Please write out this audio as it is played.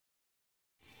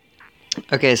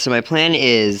Okay, so my plan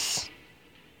is...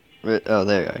 Oh,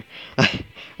 there you are.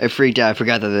 I freaked out. I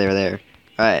forgot that they were there.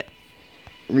 Alright.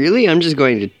 Really? I'm just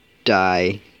going to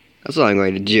die. That's all I'm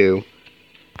going to do.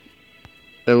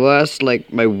 I lost,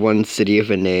 like, my one city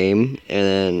of a name, and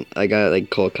then I got, like,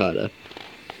 Kolkata.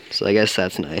 So I guess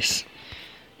that's nice.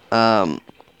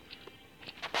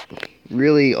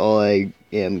 Really all I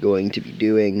am going to be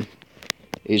doing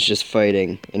is just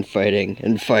fighting, and fighting,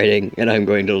 and fighting, and I'm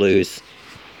going to lose.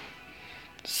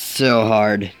 So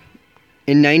hard.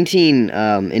 In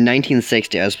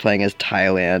 1960, I was playing as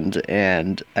Thailand,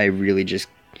 and I really just...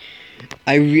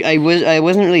 I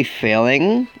wasn't really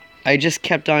failing. I just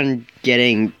kept on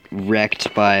getting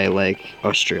wrecked by, like,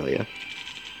 Australia.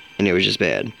 And it was just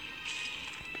bad.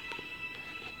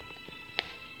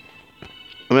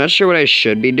 I'm not sure what I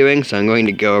should be doing, so I'm going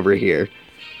to go over here.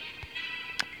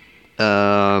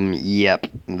 Yep,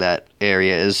 that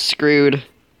area is screwed.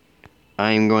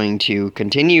 I'm going to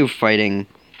continue fighting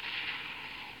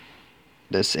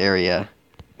this area,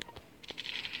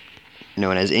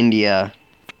 known as India,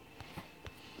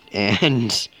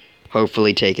 and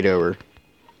hopefully take it over.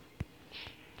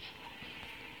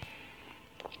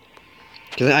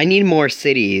 Because I need more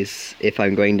cities if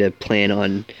I'm going to plan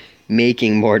on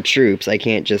making more troops. I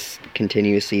can't just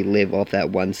continuously live off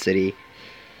that one city.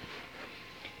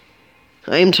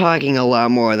 I am talking a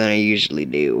lot more than I usually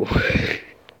do.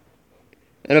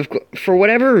 And of course, for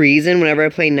whatever reason, whenever I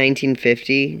play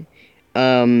 1950,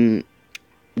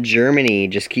 Germany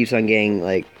just keeps on getting,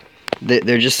 like,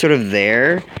 they're just sort of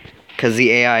there, because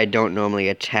the AI don't normally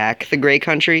attack the gray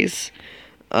countries.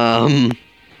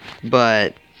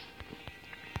 But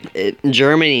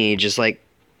Germany, just, like,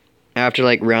 after,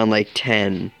 like, round, like,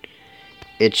 10,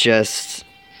 it just...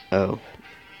 Oh.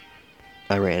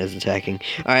 Iran is attacking.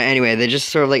 Alright, anyway, they just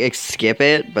sort of, like, skip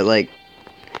it, but, like,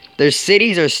 their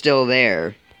cities are still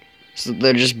there. So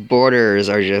their just borders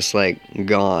are just, like,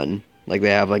 gone. Like, they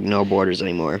have, like, no borders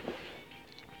anymore.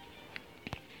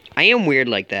 I am weird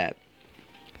like that.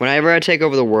 Whenever I take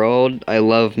over the world, I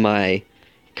love my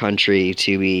country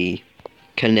to be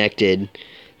connected.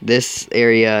 This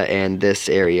area and this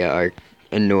area are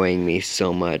annoying me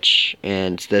so much,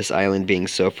 and this island being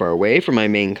so far away from my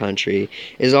main country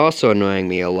is also annoying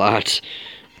me a lot.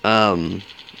 But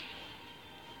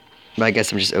I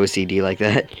guess I'm just OCD like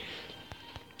that.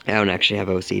 I don't actually have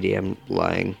OCD, I'm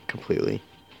lying completely.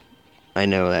 I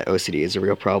know that OCD is a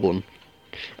real problem.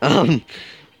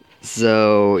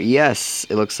 So, yes,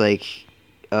 it looks like,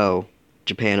 oh,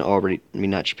 Japan already, I mean,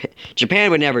 not Japan.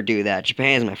 Japan would never do that.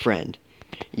 Japan is my friend.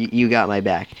 You got my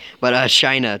back. But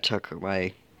China took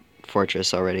my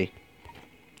fortress already.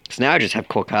 So now I just have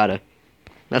Kolkata.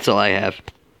 That's all I have.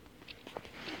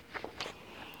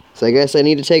 So I guess I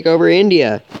need to take over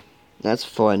India. That's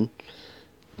fun.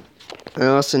 I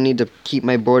also need to keep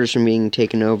my borders from being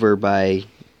taken over by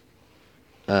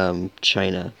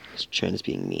China. China's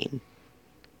being mean.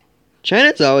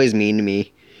 China's always mean to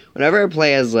me. Whenever I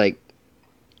play as, like,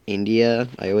 India,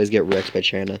 I always get wrecked by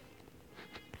China.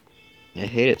 I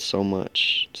hate it so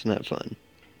much. It's not fun.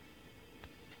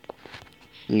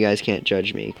 You guys can't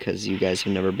judge me, because you guys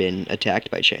have never been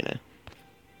attacked by China.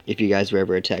 If you guys were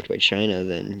ever attacked by China,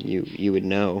 then you would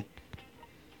know.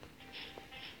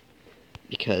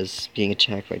 Because being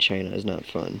attacked by China is not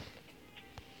fun.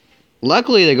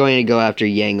 Luckily, they're going to go after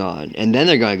Yangon, and then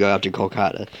they're going to go after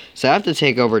Kolkata. So I have to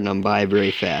take over Mumbai very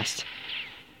fast.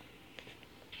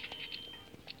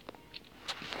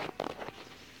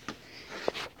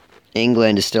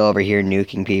 England is still over here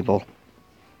nuking people.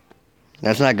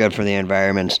 That's not good for the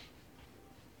environment.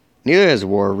 Neither is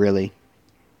war, really.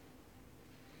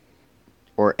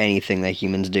 Or anything that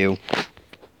humans do.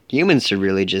 Humans should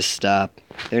really just stop.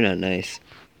 They're not nice.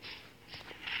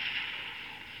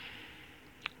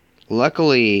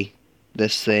 Luckily,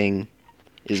 this thing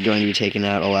is going to be taken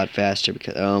out a lot faster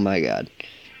because... Oh my god.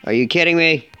 Are you kidding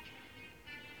me?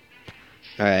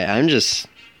 Alright, I'm just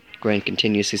going to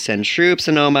continuously send troops,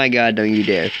 and oh my god, don't you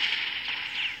dare.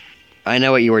 I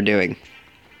know what you are doing.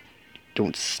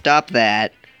 Don't stop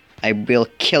that. I will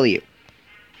kill you.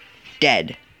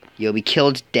 Dead. You'll be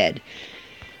killed dead.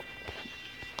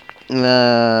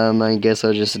 I guess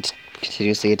I'll just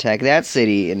continuously attack that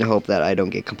city and hope that I don't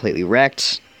get completely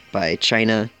wrecked by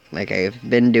China, like I've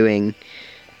been doing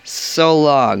so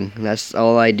long. That's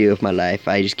all I do with my life.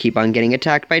 I just keep on getting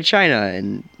attacked by China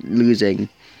and losing.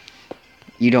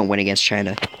 You don't win against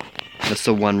China. That's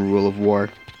the one rule of war.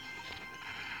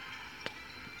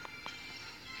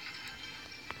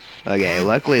 Okay,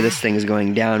 luckily this thing is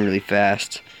going down really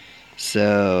fast.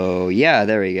 So, yeah,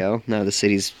 there we go. Now the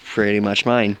city's pretty much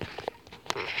mine.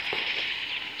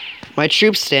 My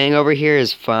troops staying over here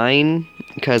is fine.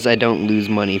 because I don't lose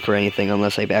money for anything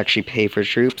unless I actually pay for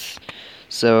troops.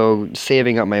 So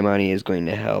saving up my money is going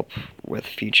to help with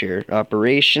future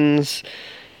operations.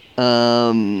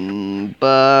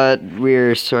 But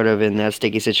we're sort of in that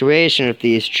sticky situation with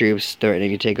these troops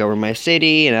threatening to take over my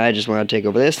city, and I just want to take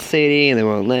over this city, and they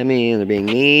won't let me, and they're being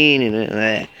mean,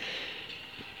 and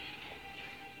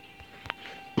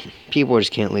people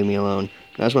just can't leave me alone.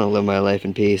 I just want to live my life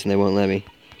in peace, and they won't let me.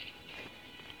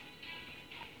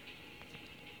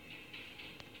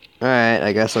 Alright,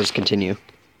 I guess I'll just continue.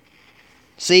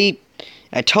 See,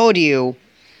 I told you,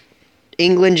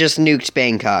 England just nuked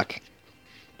Bangkok.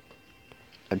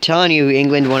 I'm telling you,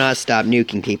 England will not stop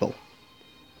nuking people.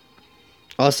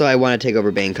 Also, I want to take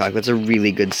over Bangkok. That's a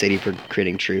really good city for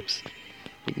creating troops.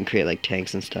 You can create, like,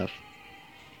 tanks and stuff.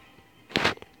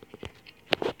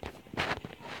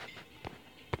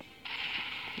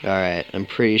 Alright, I'm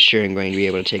pretty sure I'm going to be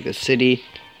able to take the city.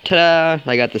 Ta-da!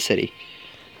 I got the city.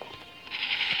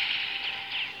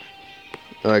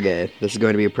 Okay, this is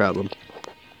going to be a problem.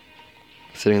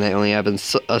 Considering they only have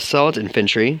assault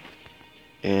infantry,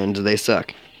 and they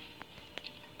suck.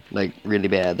 Like, really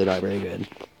bad. They're not very good.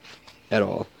 At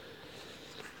all.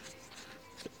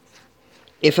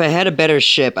 If I had a better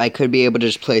ship, I could be able to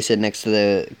just place it next to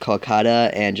the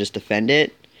Kolkata and just defend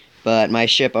it. But my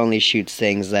ship only shoots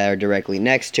things that are directly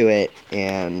next to it,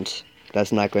 and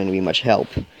that's not going to be much help.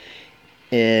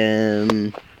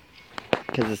 Because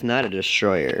it's not a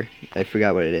destroyer. I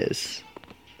forgot what it is.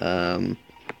 I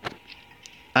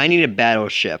need a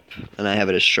battleship, and I have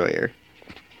a destroyer.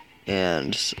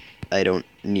 And I don't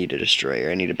need a destroyer,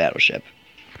 I need a battleship.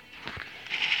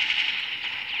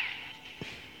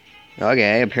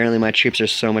 Okay, apparently my troops are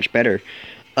so much better.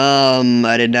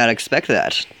 I did not expect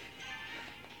that.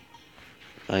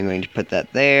 I'm going to put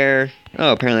that there.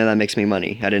 Oh, apparently that makes me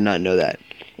money. I did not know that.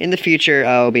 In the future,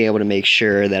 I'll be able to make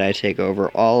sure that I take over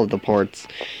all of the ports,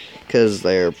 because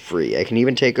they're free. I can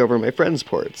even take over my friends'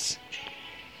 ports.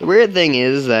 The weird thing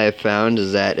is that I've found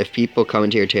is that if people come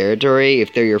into your territory,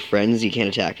 if they're your friends, you can't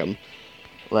attack them.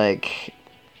 Whenever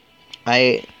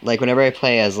I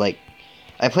play as, I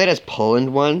played as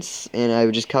Poland once, and I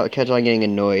would just kept on getting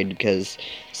annoyed because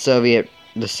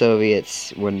the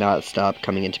Soviets would not stop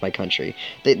coming into my country.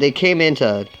 They came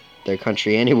into their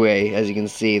country anyway, as you can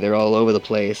see, they're all over the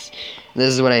place. And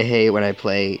this is what I hate when I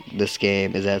play this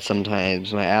game, is that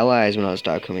sometimes my allies will not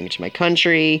stop coming into my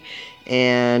country,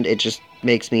 and it just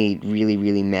makes me really,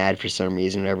 really mad for some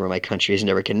reason whenever my country is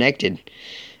never connected.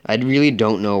 I really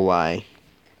don't know why,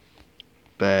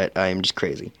 but I'm just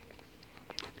crazy.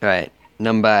 Alright,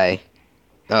 Mumbai.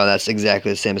 Oh, that's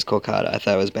exactly the same as Kolkata. I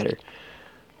thought it was better.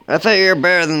 I thought you were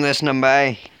better than this,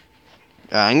 Mumbai.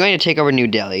 I'm going to take over New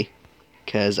Delhi,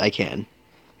 because I can.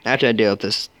 After I deal with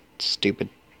this stupid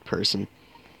person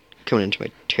coming into my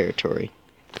territory.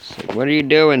 Like, what are you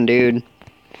doing, dude?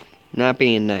 Not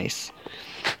being nice.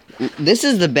 This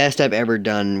is the best I've ever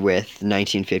done with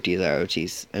 1950s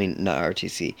ROTC. I mean, not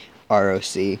ROTC.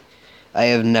 ROC. I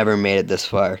have never made it this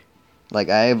far.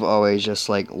 I've always just,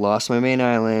 lost my main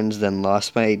islands, then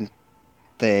lost my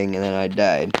thing, and then I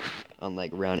died on,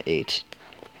 round 8.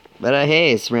 But,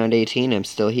 hey, it's round 18, I'm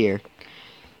still here.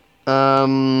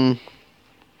 I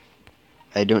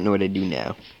don't know what to do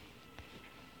now.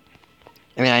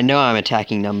 I mean, I know I'm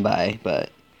attacking Mumbai, but...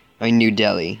 New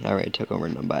Delhi. I already took over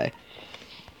Mumbai.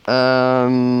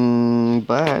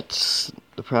 But...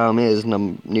 The problem is,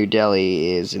 New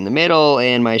Delhi is in the middle,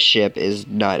 and my ship is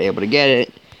not able to get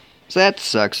it. So that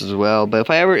sucks as well. But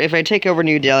if I take over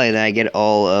New Delhi, then I get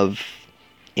all of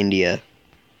India.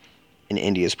 And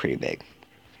India's pretty big.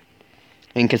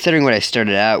 I mean, considering what I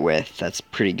started out with, that's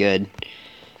pretty good.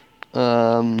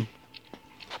 Of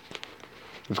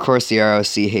course, the ROC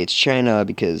hates China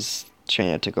because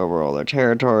China took over all their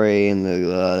territory and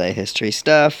the history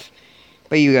stuff.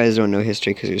 But you guys don't know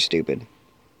history because you're stupid.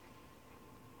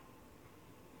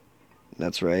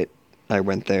 That's right. I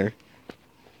went there.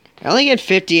 I only get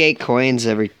 58 coins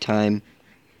every time.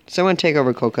 Someone take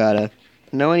over Kolkata.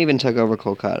 No one even took over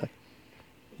Kolkata.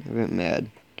 I went mad.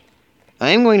 I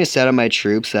am going to set up my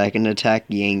troops so I can attack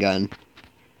Yangon.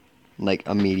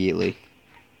 Immediately.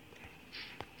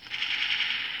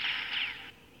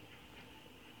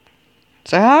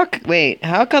 So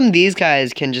how come these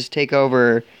guys can just take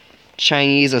over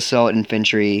Chinese assault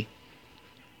infantry,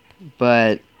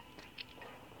 but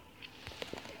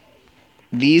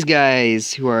these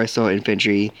guys who are assault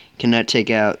infantry cannot take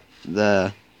out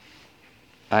the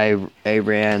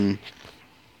Iran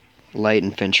light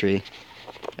infantry?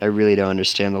 I really don't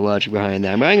understand the logic behind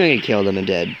that. But I'm going to kill them and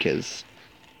dead because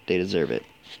they deserve it.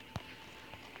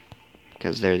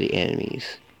 Because they're the enemies.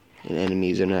 And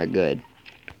enemies are not good.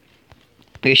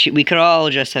 We could all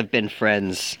just have been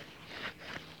friends.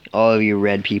 All of you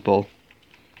red people.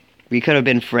 We could have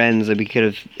been friends and we could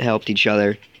have helped each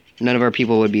other. None of our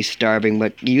people would be starving,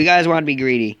 but you guys want to be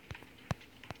greedy.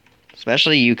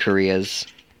 Especially you, Koreas.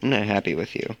 I'm not happy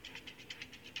with you.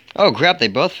 Oh crap, they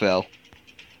both fell.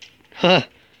 Huh.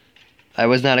 I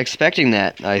was not expecting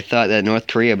that. I thought that North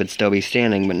Korea would still be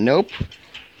standing, but nope.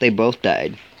 They both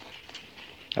died.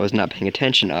 I was not paying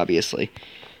attention, obviously.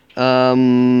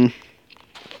 Or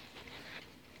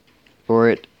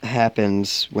it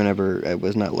happens whenever I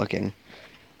was not looking.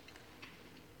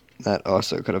 That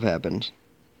also could have happened.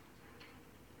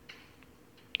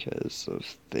 Because of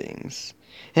things.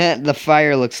 The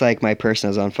fire looks like my person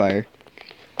is on fire.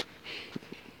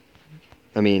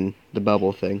 I mean, the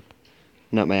bubble thing.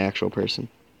 Not my actual person.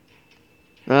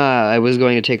 I was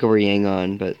going to take over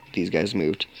Yangon, but these guys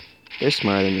moved. They're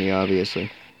smarter than me, obviously.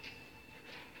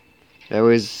 I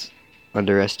always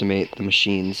underestimate the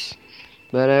machines.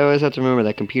 But I always have to remember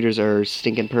that computers are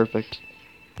stinking perfect.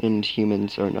 And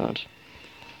humans are not.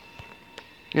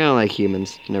 I don't like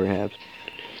humans. Never have.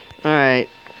 Alright.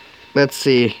 Let's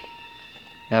see.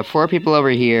 I have 4 people over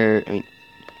here. I mean,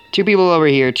 2 people over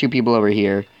here, 2 people over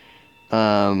here.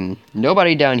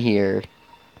 Nobody down here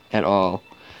at all.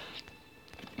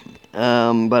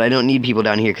 But I don't need people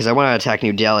down here because I want to attack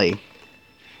New Delhi.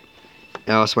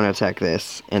 I also want to attack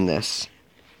this, and this,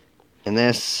 and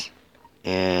this,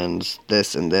 and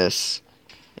this, and this,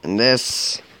 and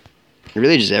this.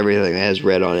 Really just everything that has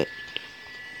red on it.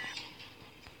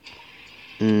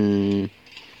 I'm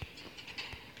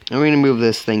going to move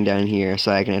this thing down here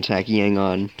so I can attack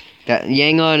Yangon.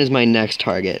 Yangon is my next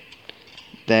target.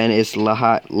 Then it's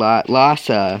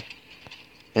Lhasa,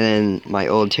 and then my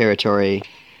old territory.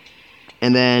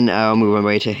 And then I'll move my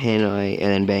way to Hanoi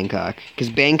and then Bangkok.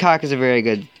 Because Bangkok is a very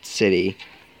good city.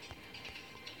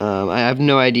 I have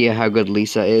no idea how good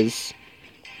Lisa is.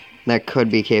 That could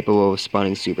be capable of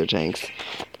spawning super tanks.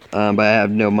 But I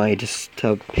have no money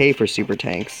to pay for super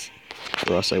tanks.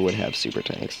 Or else I would have super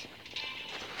tanks.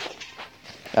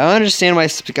 I don't understand why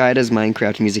Sky does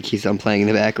Minecraft music keeps on playing in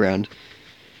the background.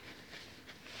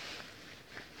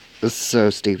 This is so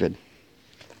stupid.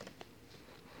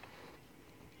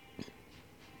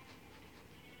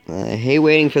 I hate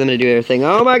waiting for them to do their thing.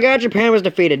 Oh my god, Japan was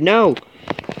defeated. No!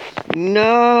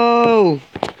 No!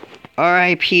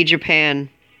 R.I.P. Japan.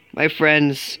 My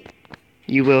friends,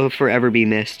 you will forever be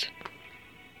missed.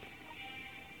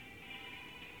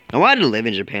 I wanted to live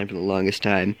in Japan for the longest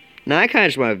time. Now I kind of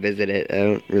just want to visit it. I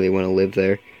don't really want to live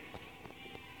there.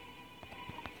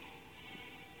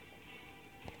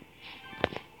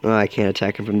 Oh, I can't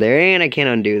attack him from there, and I can't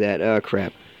undo that. Oh,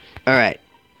 crap. Alright.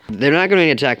 They're not going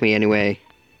to attack me anyway.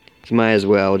 So might as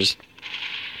well just...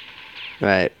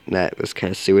 Alright, that was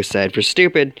kind of suicide for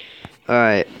stupid.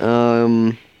 Alright,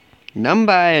 Mumbai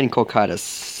and Kolkata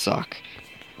suck.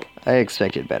 I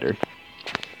expected better.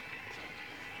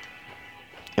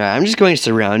 Alright, I'm just going to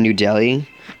surround New Delhi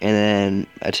and then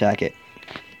attack it.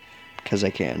 Because I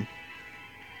can.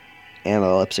 And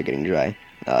my lips are getting dry.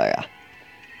 Oh, yeah.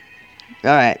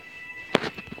 Alright.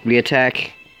 We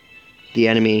attack the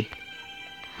enemy.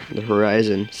 The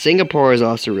horizon. Singapore is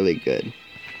also really good.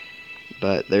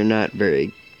 But they're not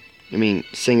very... I mean,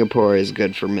 Singapore is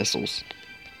good for missiles.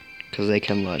 Because they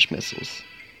can launch missiles.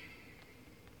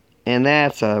 And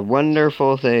that's a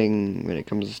wonderful thing when it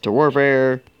comes to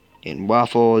warfare, and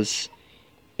waffles,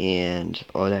 and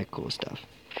all that cool stuff.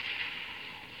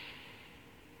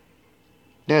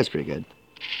 That's pretty good.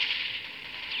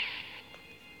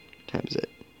 What time is it?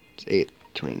 It's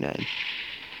 8:29.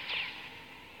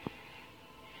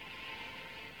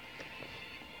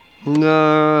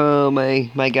 No,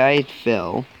 my guy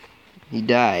fell. He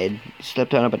died. He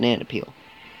stepped on a banana peel.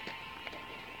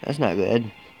 That's not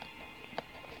good.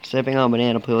 Stepping on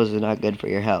banana peels is not good for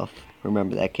your health.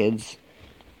 Remember that, kids.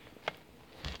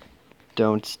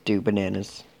 Don't do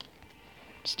bananas.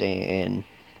 Stay in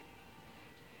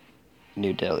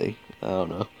New Delhi. I don't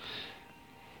know.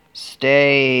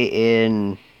 Stay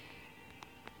in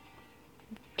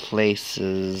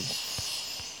places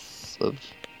of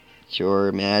your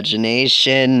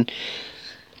imagination.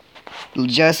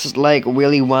 Just like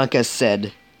Willy Wonka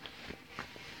said.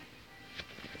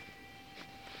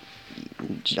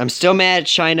 I'm still mad at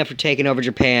China for taking over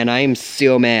Japan. I am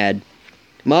still mad.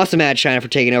 I'm also mad at China for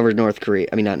taking over North Korea.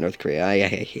 I mean, not North Korea. I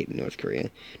hate North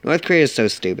Korea. North Korea is so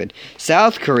stupid.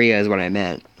 South Korea is what I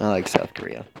meant. I like South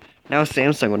Korea. Now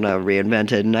Samsung will not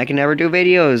reinvented, and I can never do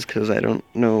videos because I don't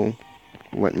know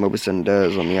what Mobison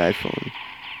does on the iPhone.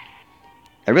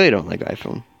 I really don't like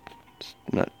iPhone. It's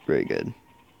not very good. I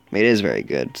mean, it is very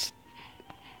good.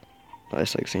 I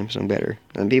just like Samsung better.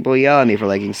 And people yell at me for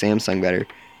liking Samsung better.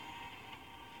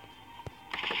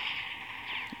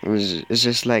 It's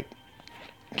just like,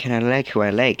 can I like who I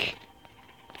like?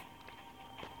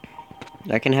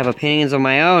 I can have opinions of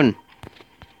my own.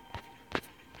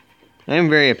 I'm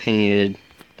very opinionated.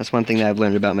 That's one thing that I've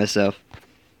learned about myself.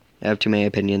 I have too many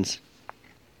opinions.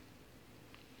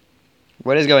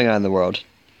 What is going on in the world?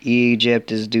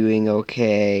 Egypt is doing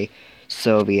okay.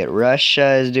 Soviet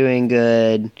Russia is doing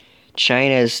good.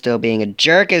 China is still being a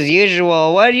jerk as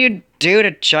usual. What do you do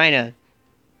to China?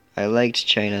 I liked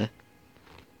China.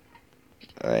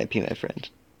 R.I.P, my friend.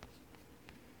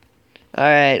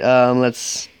 Alright,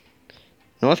 let's...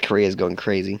 North Korea is going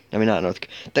crazy. I mean, not North...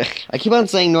 I keep on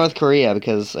saying North Korea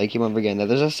because I keep on forgetting that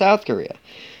there's a South Korea.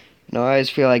 No, I always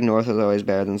feel like North is always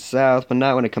better than South, but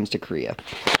not when it comes to Korea.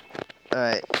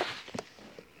 Alright.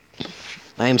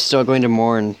 I am still going to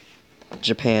mourn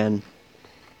Japan.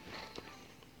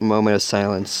 Moment of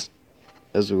silence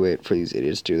as we wait for these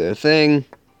idiots to do their thing.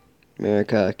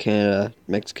 America, Canada,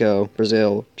 Mexico,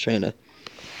 Brazil, China.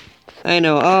 I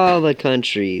know all the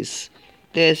countries.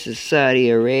 This is Saudi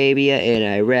Arabia and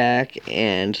Iraq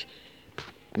and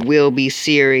will be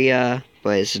Syria,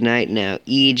 but it's night now.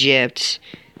 Egypt.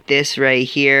 This right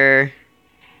here.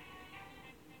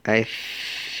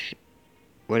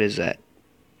 What is that?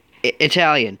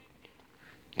 Italian.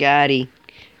 Gotti.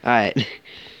 Alright.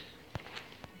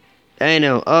 I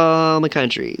know all my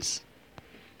countries.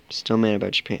 Still mad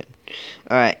about Japan.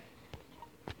 Alright.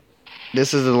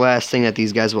 This is the last thing that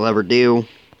these guys will ever do.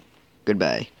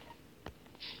 Goodbye.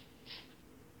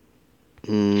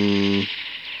 Attacking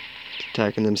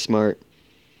them smart.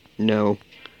 No.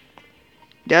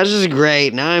 That's just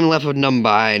great. Now I'm left with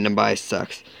Mumbai. Mumbai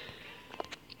sucks.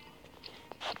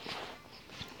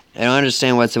 I don't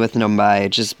understand what's with Mumbai.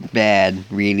 It's just bad.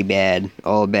 Really bad.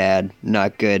 All bad.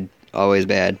 Not good. Always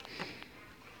bad.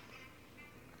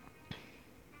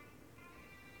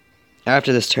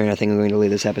 After this turn, I think I'm going to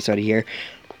leave this episode here.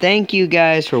 Thank you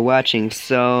guys for watching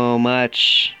so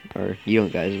much. Or, you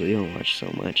don't watch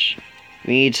so much.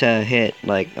 We need to hit,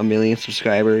 like, 1 million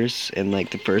subscribers in,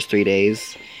 like, the first 3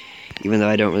 days. Even though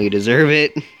I don't really deserve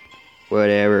it.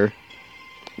 Whatever.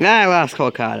 I lost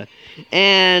Kolkata.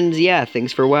 And, yeah,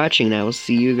 thanks for watching. I will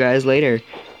see you guys later.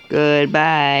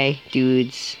 Goodbye,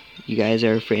 dudes. You guys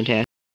are fantastic.